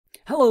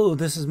Hello,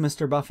 this is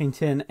Mr.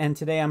 Buffington, and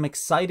today I'm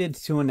excited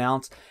to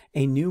announce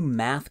a new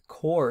math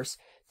course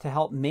to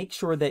help make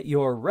sure that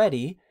you're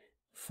ready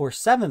for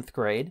 7th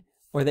grade,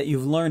 or that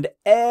you've learned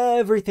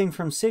everything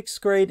from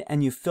 6th grade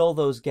and you fill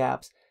those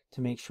gaps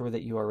to make sure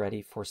that you are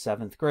ready for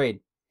 7th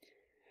grade.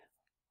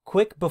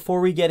 Quick,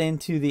 before we get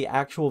into the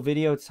actual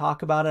video to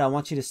talk about it, I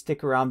want you to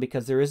stick around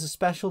because there is a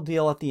special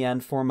deal at the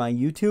end for my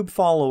YouTube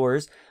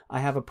followers. I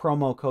have a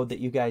promo code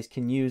that you guys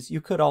can use. You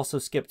could also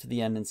skip to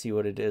the end and see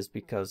what it is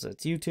because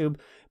it's YouTube,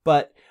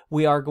 but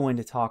we are going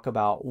to talk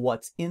about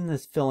what's in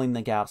this Filling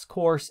the Gaps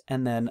course,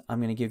 and then I'm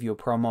going to give you a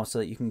promo so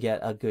that you can get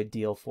a good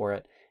deal for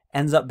it.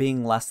 Ends up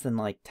being less than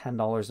like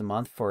 $10 a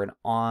month for an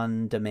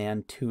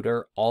on-demand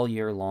tutor all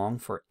year long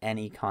for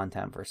any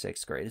content for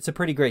 6th grade. It's a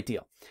pretty great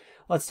deal.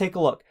 Let's take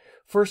a look.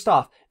 First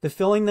off, the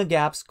Filling the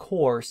Gaps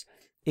course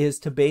is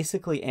to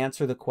basically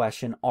answer the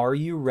question, are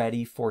you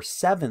ready for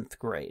 7th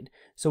grade?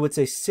 So it's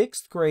a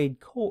 6th grade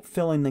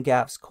Filling the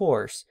Gaps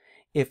course.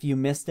 If you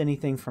missed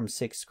anything from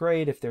 6th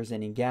grade, if there's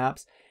any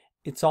gaps,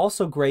 it's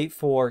also great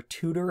for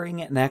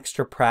tutoring and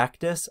extra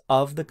practice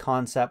of the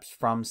concepts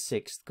from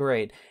 6th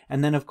grade.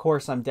 And then, of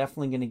course, I'm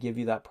definitely going to give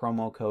you that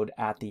promo code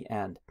at the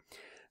end.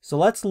 So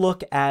let's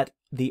look at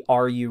the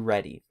Are You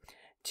Ready?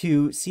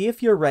 To see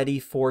if you're ready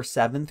for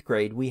 7th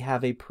grade, we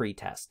have a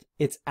pre-test.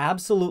 It's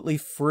absolutely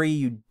free.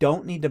 You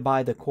don't need to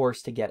buy the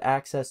course to get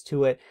access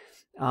to it.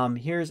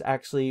 Here's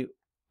actually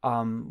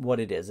what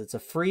it is. It's a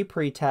free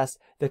pre-test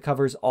that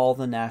covers all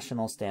the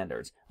national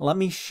standards. Let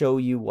me show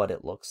you what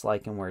it looks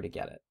like and where to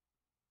get it.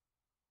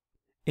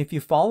 If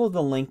you follow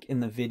the link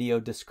in the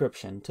video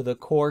description to the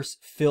course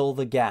Fill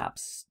the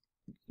Gaps,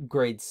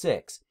 grade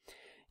 6,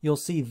 you'll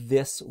see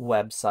this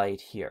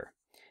website here.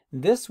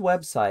 This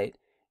website,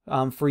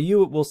 for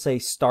you, it will say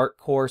Start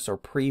Course or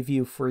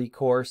Preview Free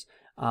Course.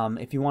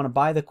 If you want to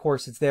buy the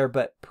course, it's there,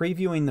 but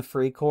previewing the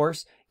free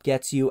course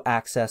gets you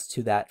access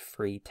to that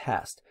free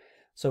test.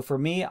 So for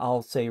me,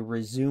 I'll say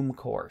Resume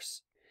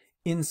Course.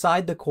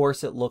 Inside the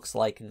course, it looks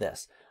like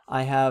this.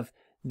 I have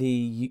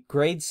the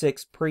grade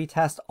 6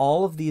 pre-test.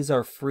 All of these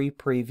are free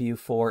preview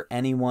for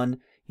anyone.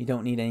 You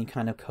don't need any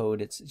kind of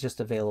code. It's just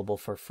available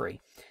for free.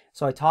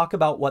 So I talk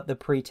about what the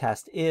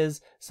pretest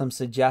is, some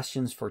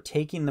suggestions for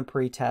taking the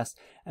pretest,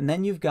 and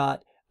then you've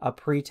got a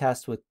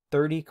pretest with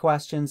 30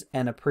 questions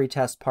and a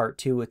pretest part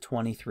 2 with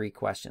 23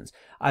 questions.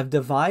 I've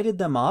divided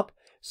them up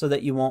so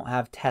that you won't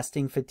have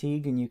testing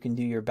fatigue and you can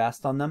do your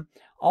best on them.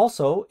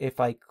 Also, if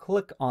I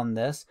click on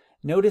this,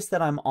 notice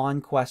that I'm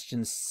on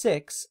question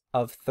 6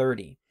 of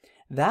 30.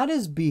 That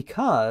is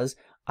because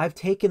I've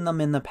taken them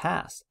in the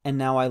past, and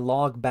now I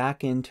log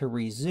back into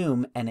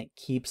Resume and it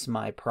keeps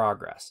my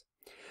progress.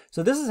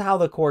 So this is how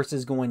the course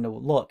is going to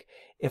look.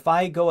 If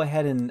I go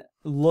ahead and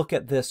look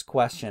at this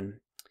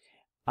question,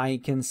 I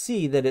can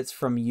see that it's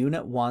from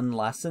Unit 1,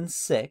 Lesson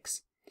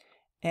 6,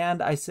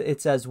 and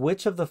it says,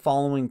 which of the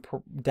following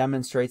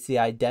demonstrates the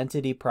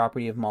identity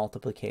property of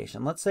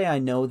multiplication? Let's say I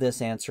know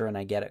this answer and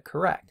I get it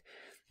correct.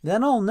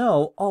 Then I'll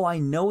know, oh, I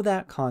know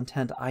that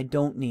content, I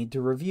don't need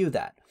to review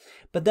that.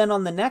 But then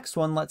on the next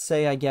one, let's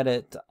say I get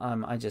it,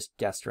 I just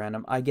guessed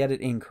random, I get it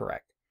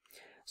incorrect.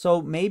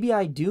 So maybe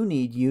I do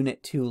need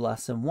Unit 2,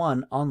 Lesson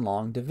 1 on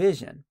long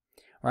division,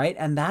 right?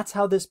 And that's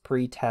how this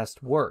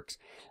pre-test works.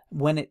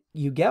 When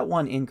you get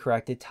one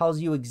incorrect, it tells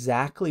you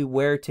exactly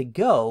where to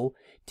go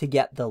to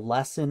get the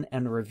lesson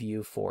and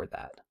review for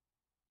that.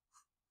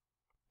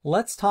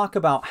 Let's talk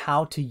about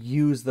how to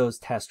use those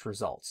test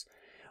results.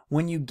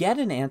 When you get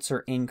an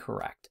answer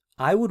incorrect,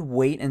 I would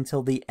wait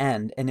until the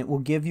end and it will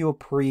give you a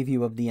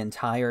preview of the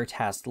entire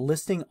test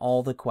listing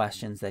all the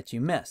questions that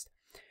you missed.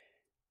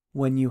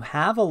 When you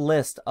have a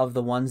list of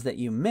the ones that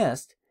you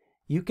missed,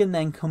 you can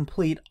then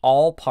complete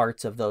all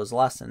parts of those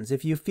lessons.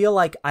 If you feel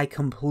like I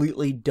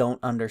completely don't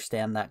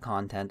understand that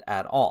content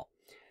at all,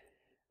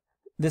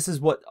 this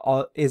is what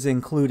is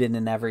included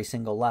in every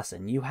single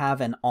lesson. You have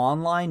an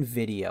online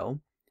video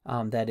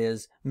that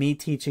is me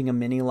teaching a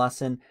mini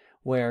lesson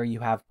where you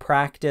have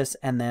practice,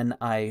 and then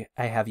I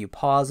have you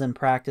pause and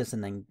practice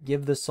and then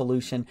give the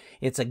solution.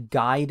 It's a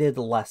guided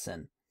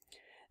lesson.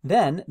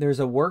 Then there's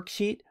a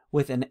worksheet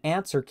with an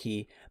answer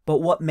key,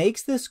 but what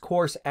makes this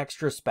course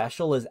extra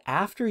special is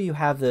after you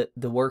have the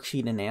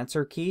worksheet and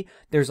answer key,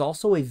 there's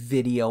also a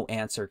video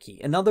answer key.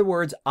 In other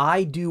words,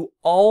 I do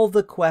all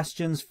the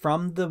questions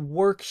from the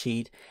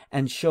worksheet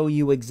and show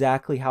you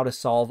exactly how to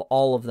solve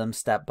all of them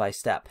step by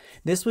step.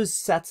 This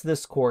sets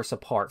this course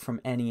apart from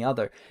any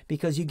other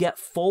because you get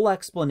full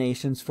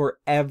explanations for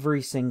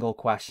every single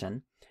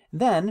question.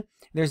 Then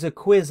there's a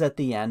quiz at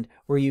the end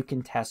where you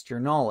can test your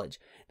knowledge.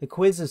 The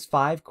quiz is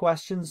 5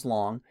 questions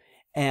long,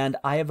 and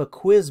I have a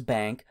quiz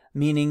bank,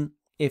 meaning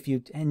if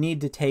you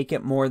need to take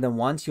it more than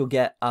once, you'll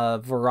get a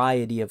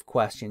variety of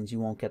questions. You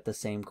won't get the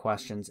same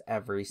questions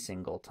every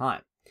single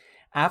time.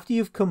 After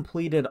you've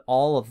completed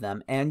all of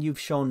them and you've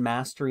shown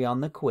mastery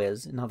on the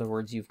quiz, in other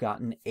words, you've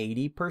gotten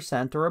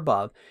 80% or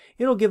above,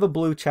 it'll give a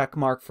blue check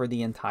mark for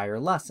the entire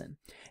lesson.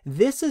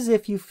 This is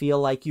if you feel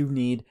like you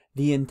need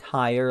the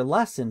entire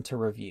lesson to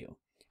review.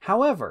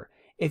 However,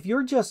 if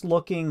you're just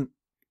looking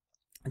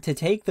to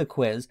take the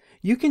quiz,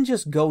 you can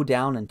just go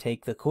down and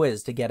take the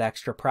quiz to get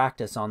extra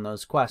practice on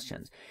those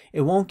questions.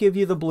 It won't give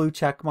you the blue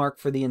check mark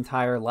for the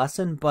entire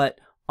lesson, but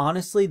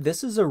honestly,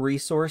 this is a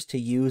resource to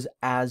use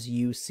as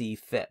you see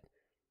fit.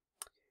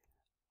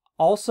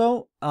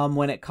 Also,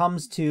 when it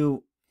comes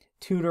to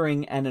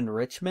tutoring and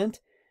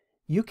enrichment,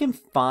 you can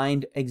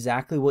find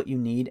exactly what you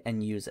need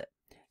and use it.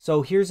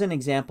 So here's an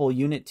example,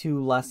 Unit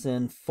 2,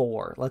 Lesson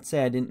 4. Let's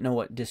say I didn't know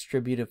what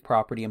distributive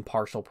property and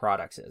partial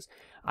products is.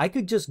 I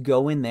could just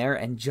go in there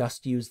and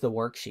just use the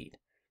worksheet.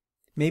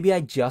 Maybe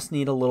I just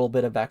need a little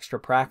bit of extra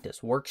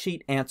practice.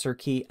 Worksheet, answer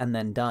key, and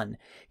then done.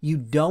 You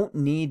don't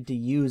need to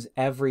use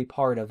every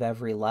part of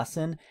every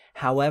lesson.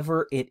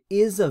 However, it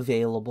is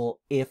available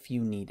if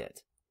you need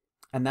it.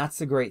 And that's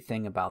the great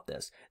thing about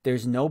this.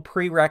 There's no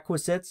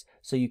prerequisites,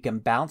 so you can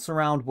bounce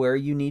around where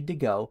you need to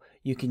go.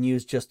 You can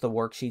use just the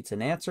worksheets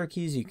and answer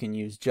keys. You can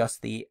use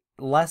just the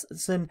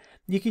lesson.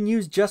 You can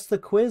use just the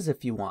quiz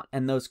if you want.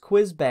 And those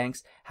quiz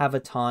banks have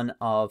a ton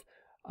of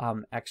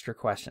extra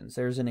questions.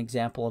 There's an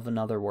example of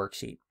another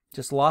worksheet.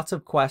 Just lots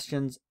of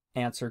questions,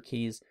 answer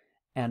keys,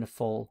 and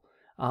full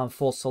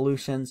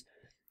solutions.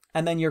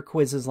 And then your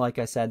quizzes, like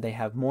I said, they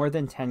have more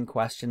than 10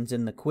 questions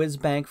in the quiz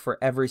bank for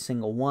every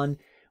single one,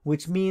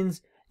 which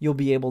means you'll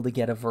be able to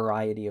get a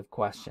variety of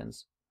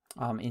questions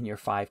in your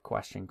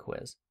 5-question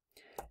quiz.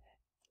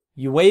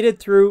 You waited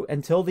through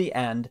until the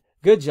end.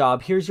 Good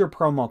job. Here's your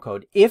promo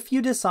code. If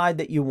you decide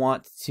that you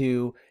want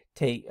to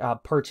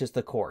purchase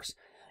the course,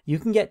 you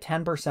can get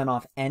 10%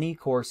 off any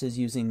courses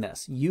using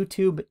this.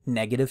 YouTube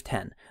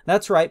 -10.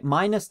 That's right,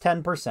 minus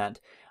 10%.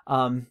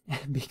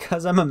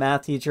 Because I'm a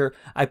math teacher,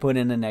 I put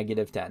in a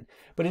 -10.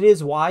 But it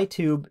is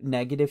YTube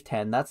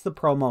 -10. That's the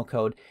promo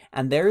code.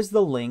 And there's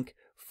the link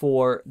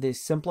for the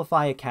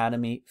Simplify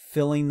Academy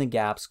Filling the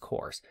Gaps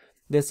course.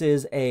 This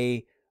is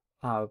a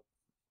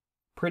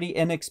pretty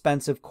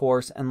inexpensive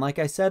course, and like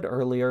I said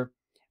earlier,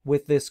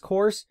 with this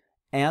course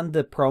and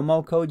the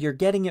promo code, you're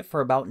getting it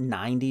for about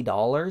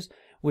 $90,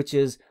 which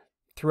is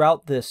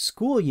throughout the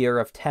school year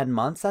of 10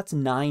 months, that's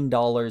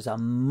 $9 a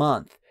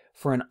month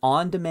for an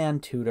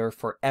on-demand tutor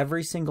for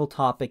every single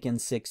topic in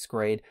 6th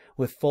grade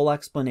with full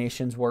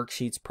explanations,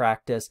 worksheets,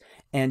 practice,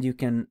 and you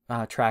can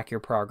track your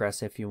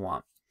progress if you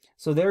want.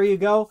 So there you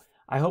go.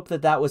 I hope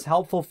that that was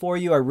helpful for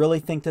you. I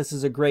really think this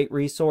is a great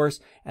resource,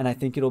 and I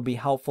think it'll be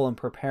helpful in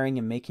preparing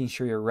and making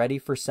sure you're ready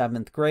for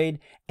 7th grade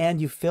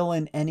and you fill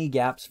in any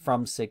gaps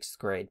from 6th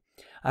grade.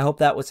 I hope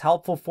that was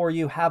helpful for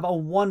you. Have a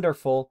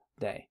wonderful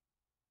day.